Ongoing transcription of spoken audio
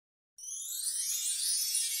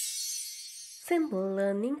Simple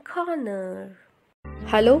Learning Corner.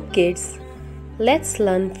 Hello kids, let's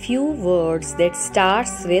learn few words that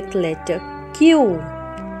starts with letter Q.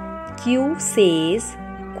 Q says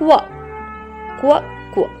qua, qua,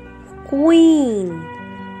 qua, queen,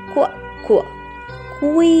 qua, qua,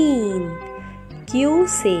 queen. Q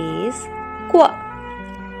says qua,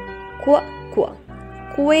 qua, qua,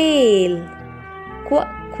 quail, qua,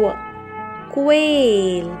 qua,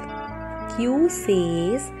 quail. Q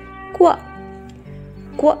says qua,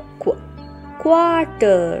 qua, qua,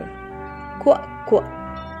 quarter, qua, qua,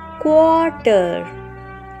 quarter.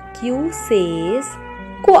 Q says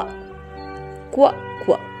qua, qua,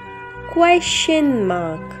 qua, question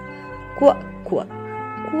mark, qua, qua,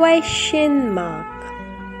 question mark.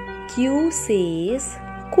 Q says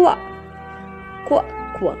qua, qua,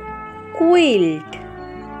 qua, quilt,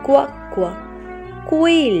 qua, qua,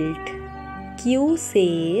 quilt. Q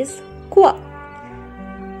says qua,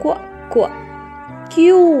 qua, qua, Q,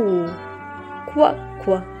 qua,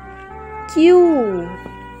 qua, Q.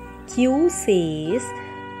 Q says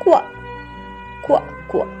qua, qua,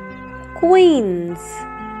 qua, queens,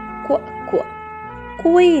 qua, qua,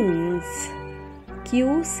 queens.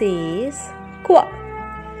 Q says qua,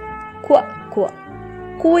 qua, qua,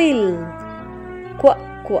 quill, qua,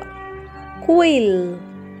 qua, quill.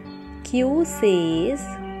 Q says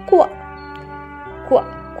qua, qua,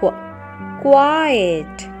 qua,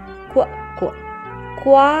 quiet, qua, qua,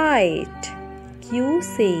 quiet. Q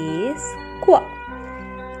says qua,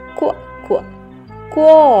 qua, qua,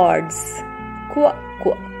 quads, qua,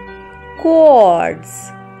 qua,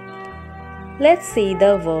 quads. Let's see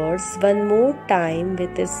the words one more time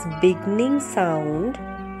with its beginning sound.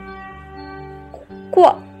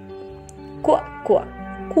 Qua, qua, qua,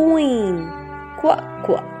 queen, qua,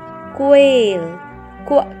 qua, quail,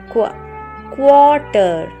 qua, qua,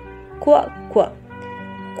 quarter, qua, qua,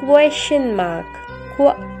 question mark,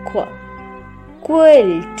 qua, qua,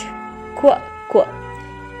 quilt, qua, qua,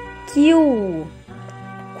 Q,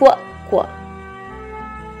 qua, qua,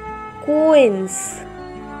 queens,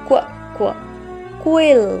 qua, qua,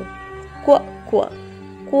 quill, qua, qua,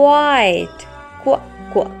 quiet, qua,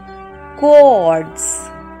 qua, chords.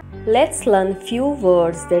 Let's learn few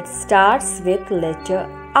words that starts with letter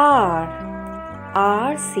R.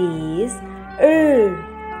 R says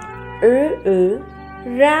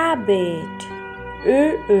rabbit,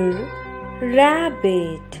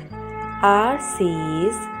 rabbit. R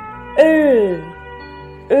says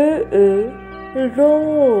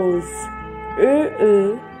rose,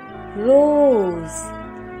 rose.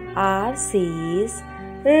 R says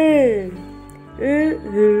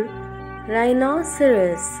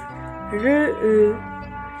rhinoceros,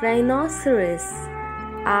 rhinoceros.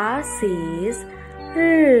 R says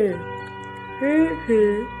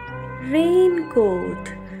raincoat,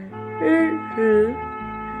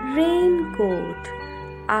 raincoat.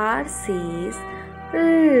 R says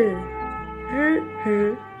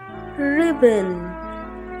ribbon,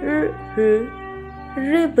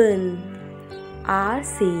 ribbon. R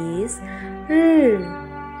says ring,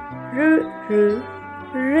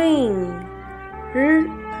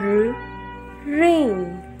 ring.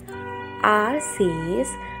 R says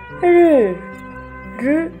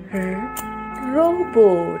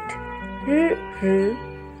robot,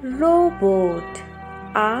 robot.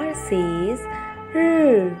 R says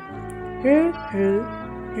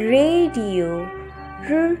radio,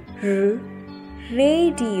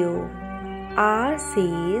 radio. R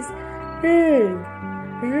says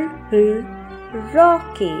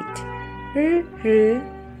rocket,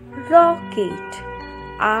 rocket.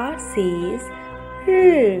 R says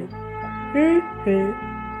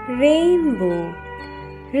rainbow,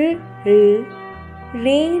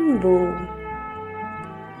 rainbow.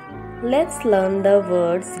 Let's learn the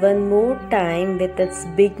words one more time with its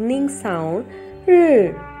beginning sound.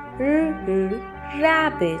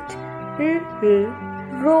 Rabbit,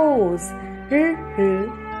 rose,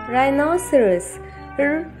 rhinoceros,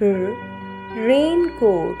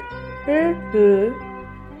 raincoat,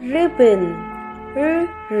 ribbon,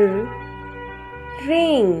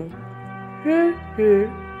 ring,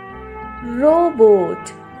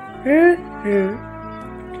 robot,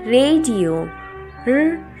 radio,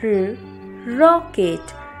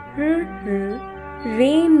 rocket,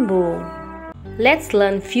 rainbow. Let's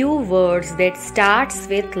learn few words that starts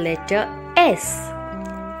with letter S.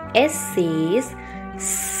 S says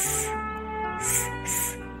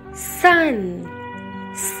sun,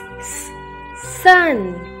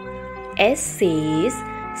 sun. S says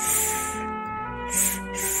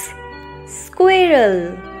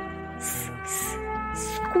squirrel,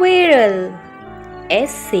 squirrel.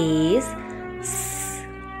 S says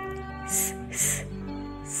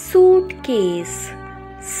suitcase.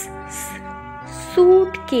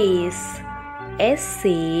 Suitcase. S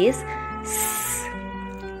says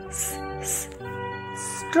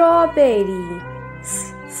strawberry.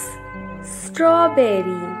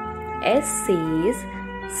 Strawberry. S says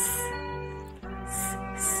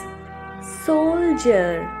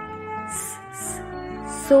soldier.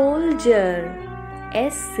 Soldier.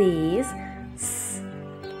 S says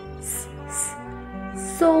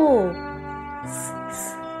so.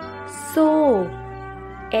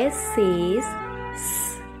 S says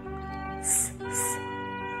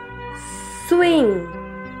swing.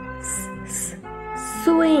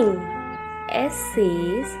 Swing. S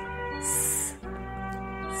says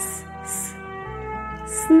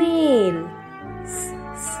snail.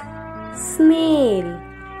 Snail.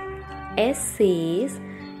 S says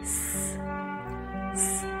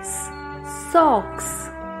socks.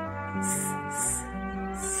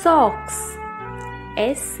 Socks.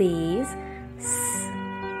 S says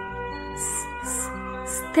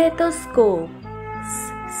stethoscope.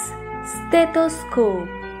 Stethoscope.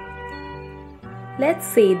 Let's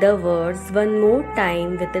say the words one more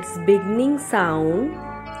time with its beginning sound.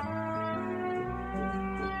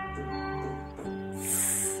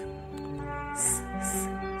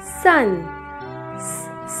 Sun.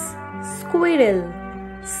 Squirrel.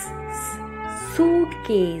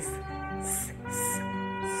 Suitcase.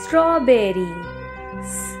 Strawberry.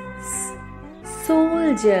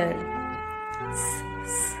 Soldier.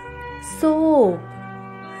 Soap.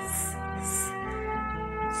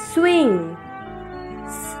 Swing.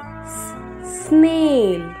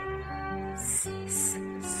 Snail.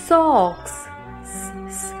 Socks.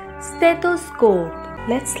 Stethoscope.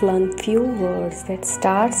 Let's learn few words that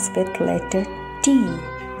starts with letter T.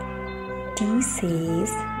 T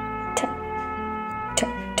says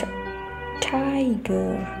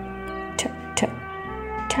tiger.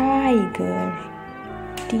 Tiger.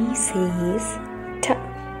 T says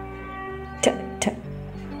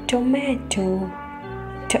tomato.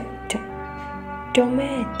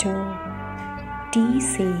 Tomato. T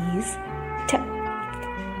says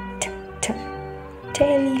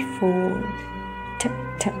telephone.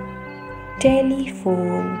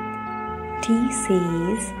 Telephone. T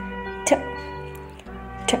says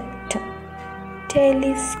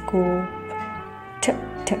telescope.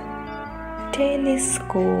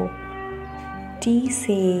 Telescope. T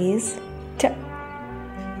says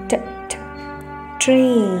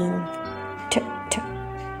train.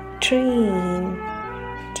 Train.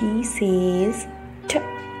 T says turtle.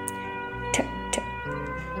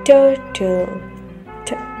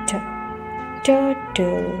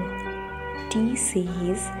 Turtle. T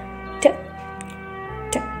says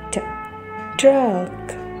truck.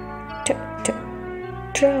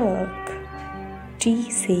 Truck.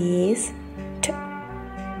 T says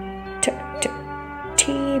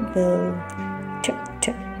table.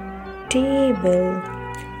 Table.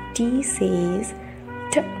 T says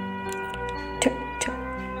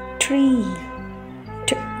tree.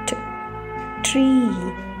 Tree.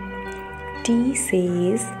 T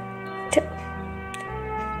says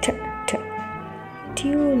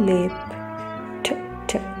tulip.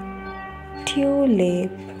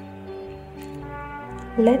 Tulip.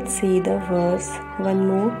 Let's see the verse one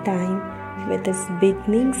more time with its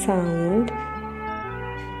beginning sound.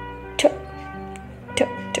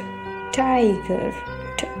 Tiger.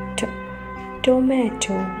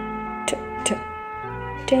 Tomato.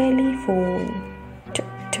 Telephone.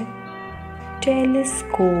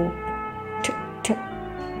 Telescope.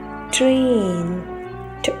 Train.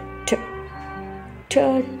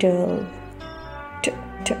 Turtle.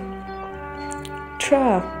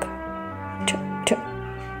 Truck.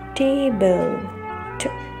 Table.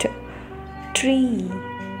 Tree.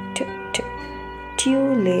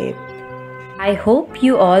 Tulip. I hope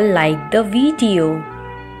you all liked the video.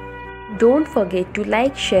 Don't forget to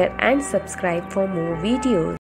like, share and subscribe for more videos.